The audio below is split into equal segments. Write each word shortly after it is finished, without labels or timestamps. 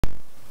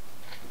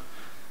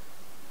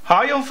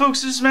Hi yo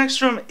folks, this is Max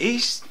from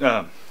I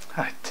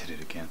did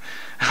it again.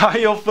 Hi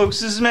yo folks,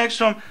 this is Max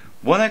from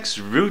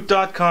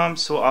OneXRoot.com.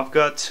 So I've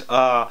got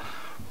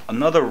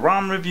another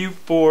ROM review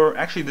for,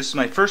 actually this is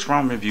my first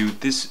ROM review.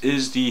 This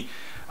is the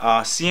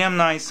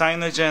CM9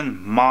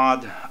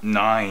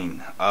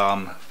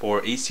 CyanogenMod9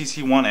 for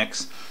HTC One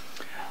X.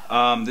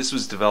 This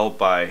was developed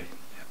by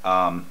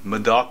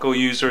Madako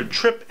user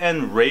Trip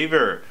and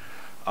Raver.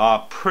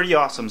 Pretty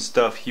awesome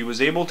stuff. He was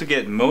able to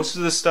get most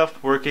of the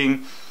stuff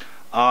working.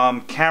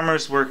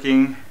 Camera's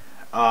working.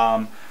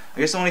 I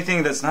guess the only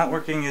thing that's not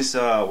working is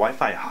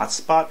Wi-Fi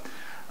hotspot,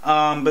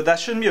 but that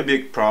shouldn't be a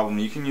big problem.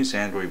 You can use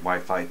Android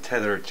Wi-Fi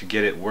tether to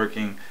get it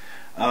working.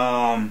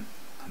 But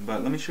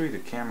let me show you the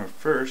camera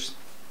first.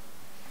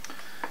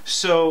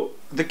 So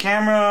the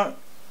camera,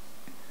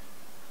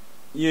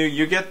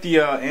 you get the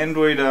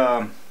Android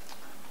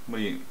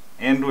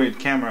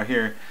camera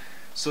here.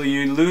 So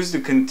you lose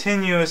the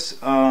continuous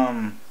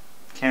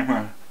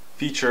camera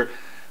feature.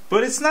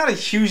 But it's not a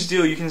huge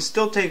deal. You can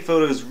still take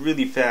photos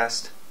really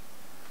fast.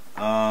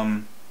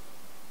 Let's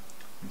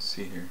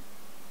see here.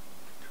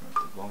 Turn up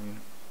the volume.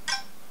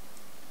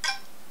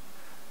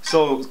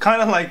 So it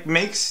kind of like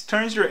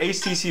turns your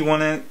HTC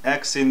One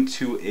X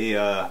into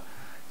a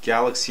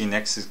Galaxy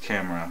Nexus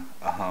camera,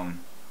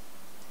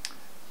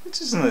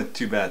 which isn't a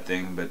too bad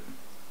thing. But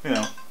you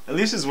know, at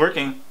least it's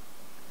working.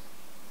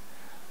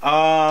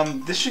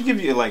 This should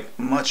give you like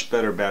much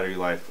better battery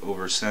life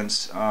over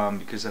Sense,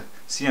 because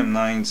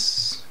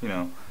CM9s, you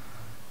know,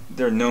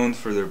 they're known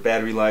for their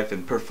battery life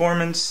and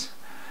performance.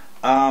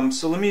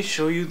 So let me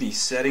show you the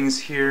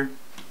settings here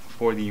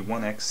for the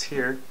One X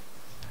here.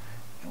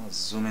 Let's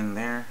zoom in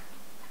there.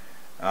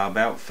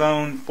 About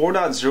phone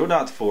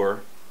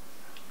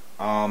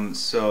 4.0.4.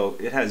 So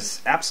it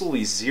has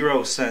absolutely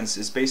zero sense.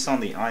 It's based on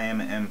the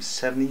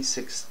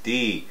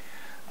IMM76D.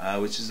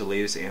 Which is the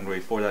latest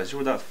Android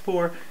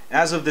 4.0.4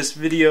 as of this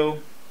video.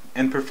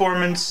 And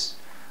performance,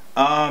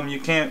 you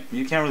can't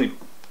really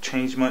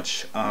change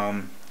much.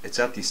 It's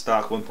at the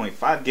stock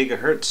 1.5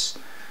 gigahertz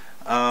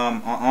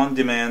on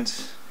demand.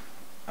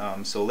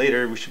 So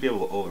later we should be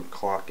able to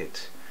overclock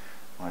it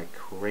like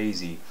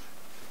crazy.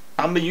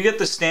 But you get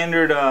the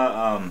standard.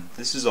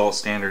 This is all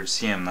standard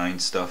CM9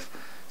 stuff,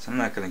 so I'm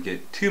not going to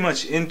get too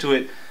much into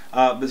it.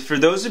 But for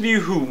those of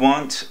you who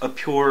want a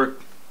pure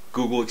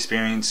Google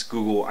experience,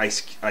 Google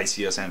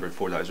ICS Android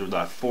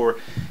 4.0.4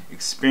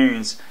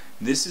 experience,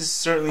 this is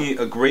certainly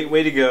a great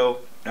way to go.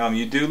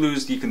 You do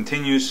lose the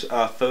continuous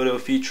photo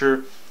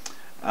feature,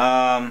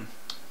 but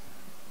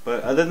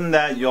other than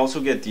that, you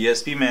also get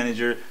DSP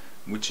Manager,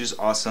 which is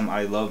awesome.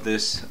 I love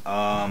this.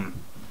 You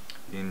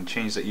can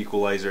change the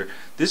equalizer.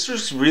 This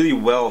works really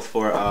well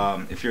for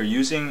if you're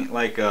using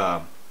like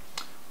a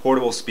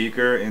portable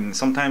speaker, and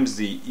sometimes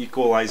the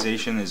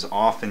equalization is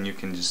off, and you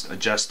can just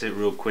adjust it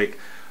real quick.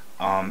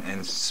 And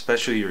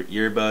especially your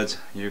earbuds,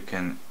 you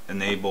can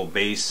enable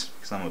bass,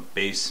 because I'm a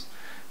bass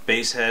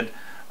head,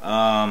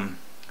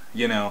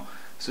 you know,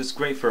 so it's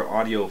great for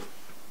audio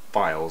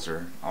files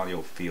or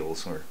audio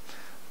fields, or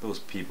those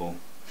people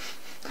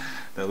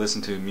that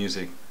listen to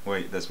music.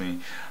 Wait, that's me.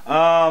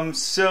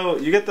 So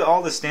you get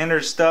all the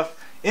standard stuff.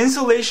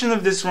 Installation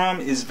of this ROM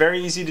is very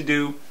easy to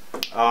do.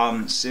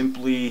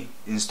 Simply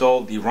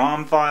install the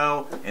ROM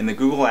file in the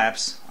Google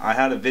Apps. I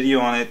had a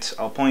video on it.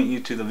 I'll point you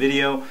to the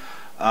video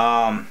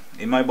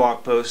in my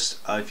blog post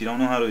if you don't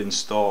know how to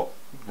install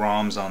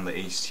ROMs on the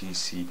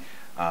HTC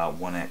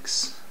One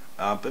X.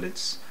 But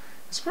it's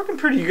working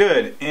pretty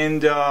good,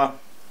 and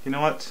you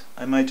know what?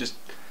 I might just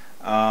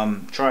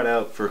try it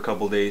out for a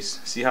couple days,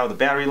 see how the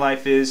battery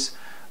life is.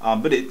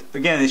 But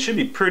again, it should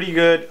be pretty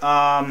good.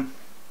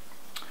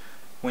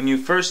 When you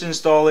first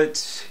install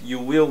it, you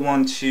will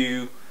want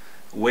to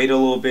wait a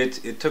little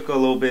bit. It took a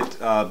little bit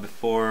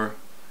before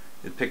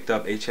it picked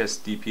up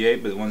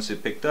HSDPA, but once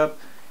it picked up,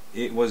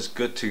 it was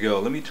good to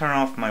go. Let me turn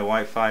off my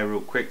Wi-Fi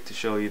real quick to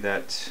show you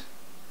that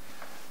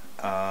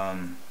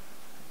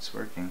it's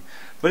working.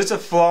 But it's a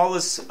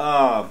flawless,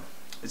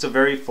 it's a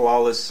very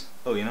flawless,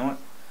 oh, you know what?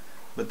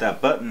 But that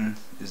button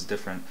is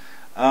different.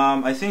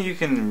 I think you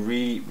can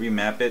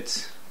remap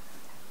it.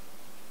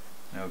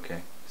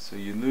 Okay, so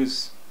you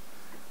lose,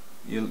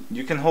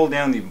 you can hold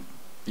down the,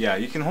 yeah,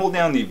 you can hold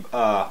down the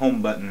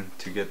home button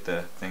to get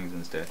the things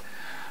instead.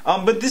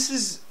 But this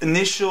is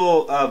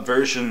initial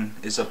version,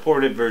 is a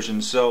ported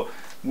version, so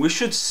we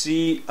should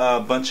see a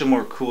bunch of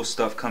more cool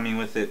stuff coming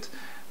with it.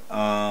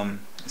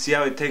 See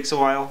how it takes a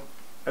while?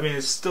 I mean,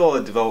 it's still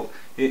a develop.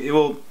 It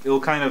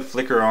will kind of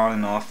flicker on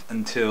and off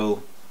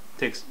until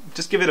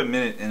just give it a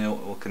minute, and it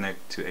will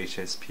connect to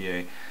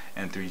HSPA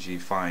and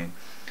 3G fine.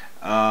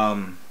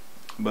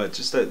 But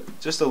just a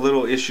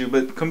little issue,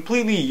 but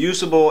completely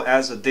usable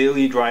as a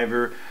daily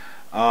driver.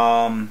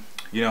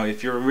 You know,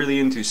 if you're really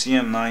into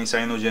CM9,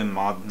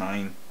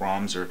 CyanogenMod9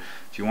 ROMs, or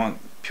if you want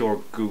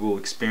pure Google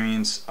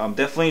experience,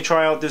 definitely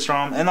try out this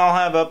ROM, and I'll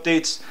have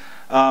updates.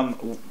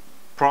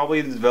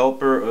 Probably the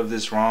developer of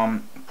this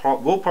ROM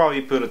will probably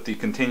put the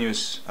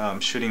continuous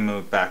shooting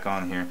mode back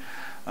on here.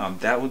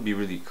 That would be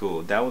really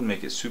cool. That would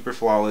make it super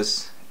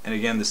flawless. And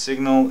again, the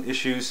signal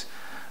issues,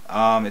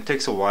 It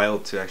takes a while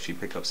to actually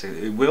pick up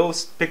signal. It will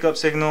pick up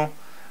signal,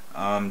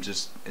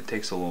 just it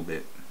takes a little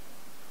bit.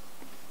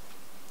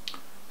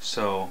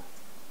 So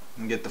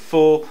you get the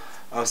full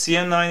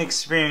CM9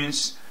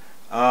 experience.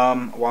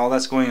 While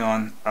that's going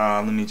on,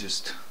 let me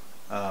just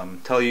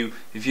tell you,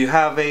 if you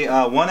have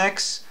a One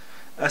X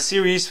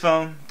series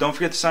phone, don't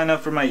forget to sign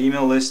up for my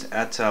email list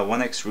at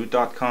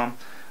onexroot.com.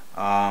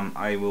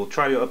 I will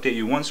try to update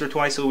you once or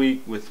twice a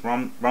week with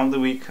ROM of the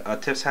week,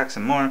 tips, hacks,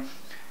 and more.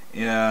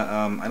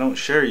 I don't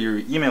share your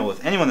email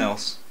with anyone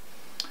else.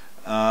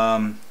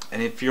 And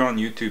if you're on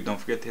YouTube, don't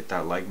forget to hit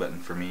that like button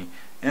for me,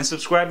 and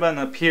subscribe button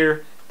up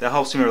here. That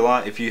helps me a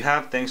lot. If you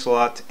have, thanks a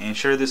lot, and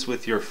share this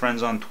with your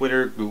friends on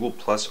Twitter, Google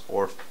Plus,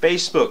 or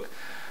Facebook.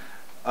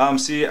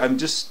 See, I'm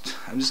just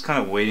kind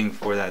of waiting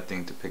for that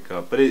thing to pick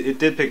up, but it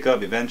did pick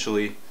up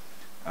eventually.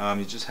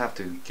 You just have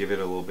to give it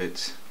a little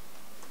bit,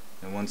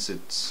 and once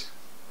it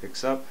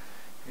picks up,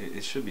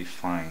 it should be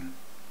fine.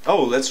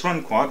 Oh, let's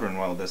run Quadrant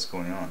while that's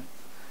going on.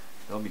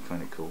 That'll be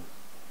kind of cool.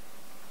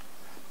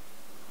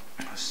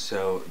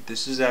 So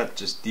this is at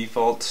just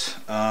default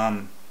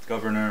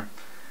governor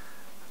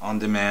on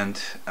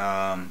demand.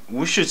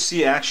 We should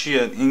see actually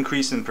an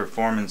increase in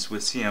performance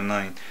with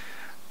CM9.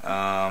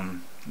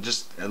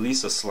 Just at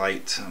least a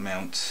slight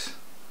amount.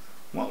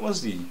 What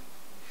was the,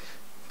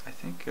 I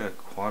think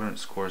Quadrant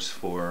scores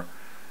for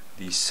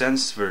the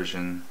Sense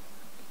version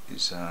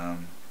is what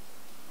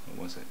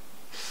was it?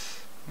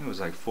 It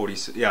was like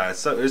 40. Yeah,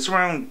 it's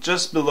around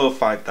just below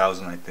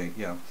 5,000, I think.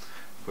 Yeah,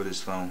 for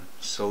this phone.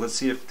 So let's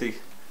see if the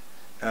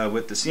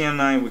with the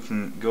CM9 we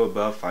can go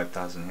above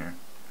 5,000 here.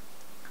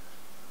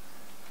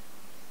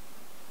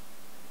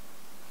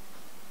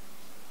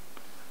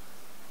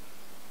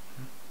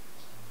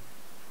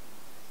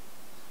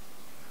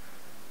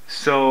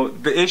 So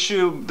the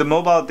issue, the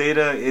mobile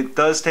data, it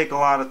does take a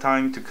lot of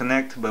time to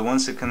connect, but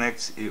once it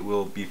connects, it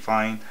will be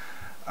fine.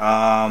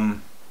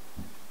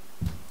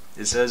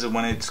 It says that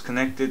when it's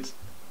connected,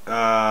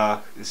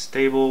 it's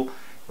stable,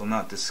 it will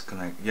not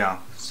disconnect. Yeah,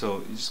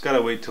 so you just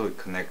gotta wait till it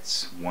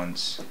connects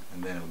once,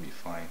 and then it'll be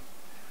fine.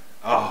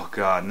 Oh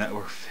god,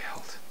 network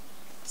failed.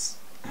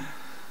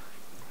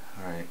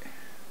 Alright.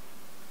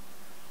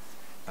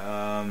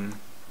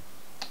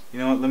 You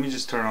know what, let me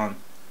just turn on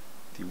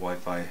the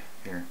Wi-Fi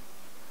here.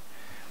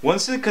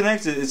 Once it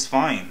connects, it's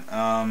fine.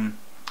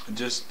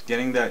 Just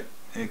getting that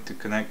to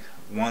connect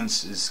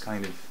once is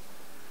kind of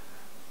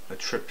a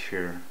trip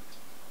here.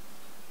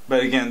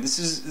 But again, this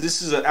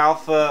is an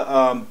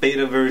alpha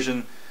beta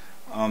version,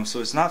 so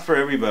it's not for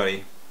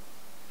everybody.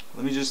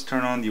 Let me just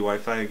turn on the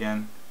Wi-Fi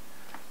again.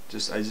 I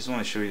just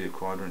want to show you the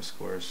Quadrant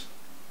scores.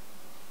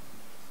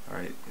 All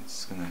right,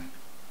 it's gonna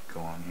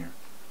go on here.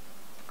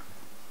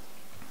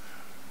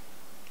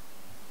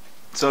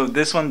 So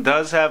this one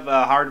does have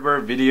a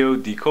hardware video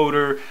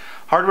decoder,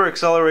 hardware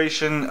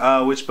acceleration,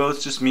 which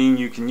both just mean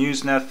you can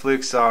use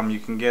Netflix, you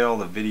can get all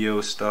the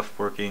video stuff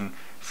working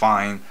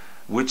fine,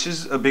 which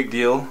is a big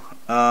deal.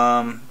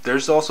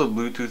 There's also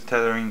Bluetooth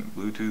tethering,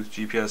 Bluetooth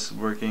GPS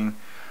working,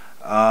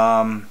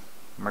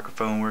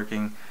 microphone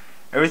working.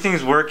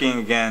 Everything's working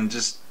again,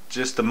 just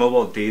the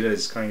mobile data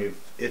is kind of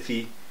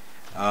iffy,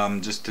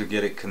 just to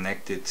get it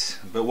connected.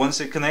 But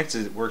once it connects,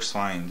 it works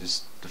fine,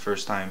 just the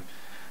first time.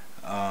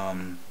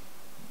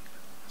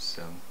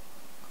 So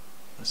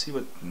let's see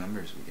what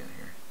numbers we get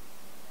here.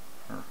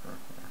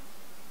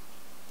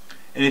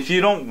 And if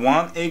you don't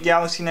want a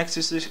Galaxy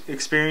Nexus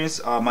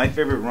experience, my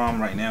favorite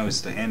ROM right now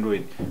is the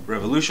Android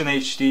Revolution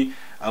HD,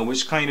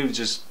 which kind of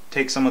just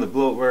takes some of the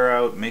bloatware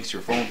out, makes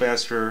your phone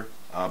faster,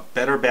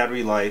 better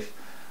battery life.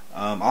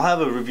 I'll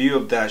have a review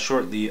of that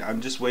shortly. I'm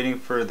just waiting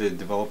for the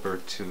developer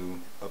to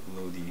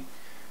upload the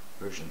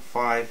version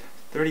 5.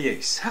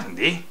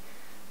 3870?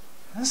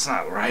 That's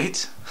not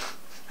right.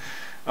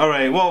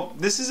 Alright, well,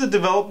 this is a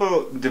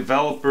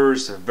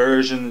developer's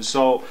version,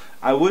 so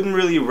I wouldn't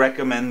really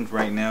recommend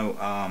right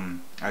now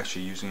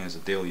actually using it as a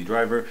daily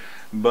driver.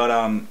 But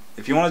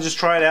if you want to just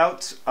try it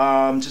out,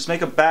 just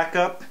make a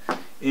backup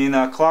in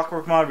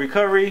Clockwork Mod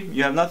Recovery.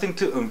 You have nothing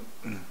to...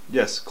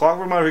 yes,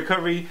 Clockwork Mod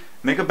Recovery.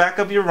 Make a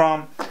backup of your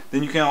ROM.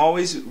 Then you can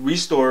always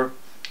restore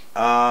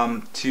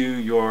to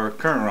your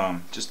current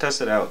ROM. Just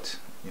test it out,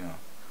 you know.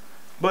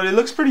 But it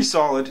looks pretty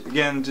solid.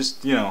 Again,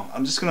 just, you know,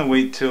 I'm just gonna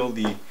wait till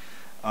the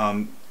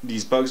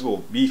these bugs will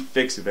be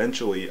fixed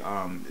eventually.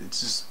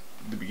 It's just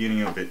the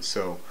beginning of it.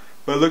 So,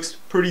 but it looks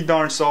pretty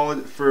darn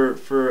solid for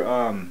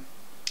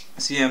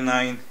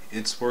CM9.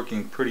 It's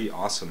working pretty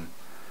awesome.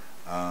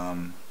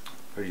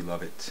 Pretty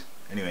love it.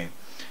 Anyway,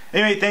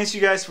 thanks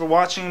you guys for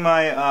watching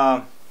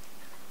my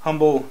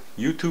humble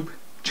YouTube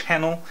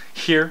channel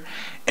here,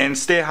 and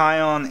stay high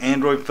on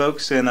Android,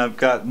 folks. And I've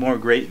got more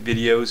great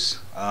videos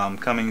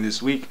coming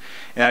this week.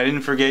 And I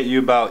didn't forget you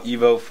about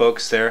Evo,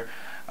 folks. There,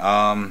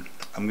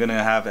 I'm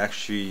gonna have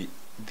actually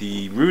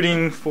the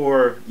rooting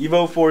for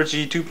Evo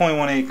 4G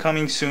 2.18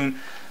 coming soon.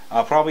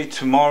 Probably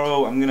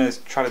tomorrow. I'm gonna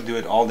try to do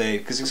it all day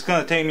because it's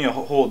gonna take me a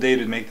whole day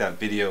to make that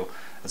video.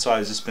 That's why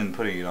I've just been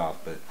putting it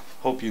off. But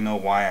hope you know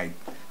why I've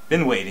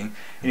been waiting.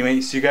 Anyway,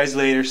 see you guys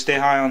later. Stay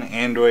high on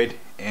Android,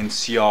 and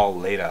see y'all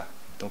later.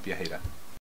 Don't be a hater.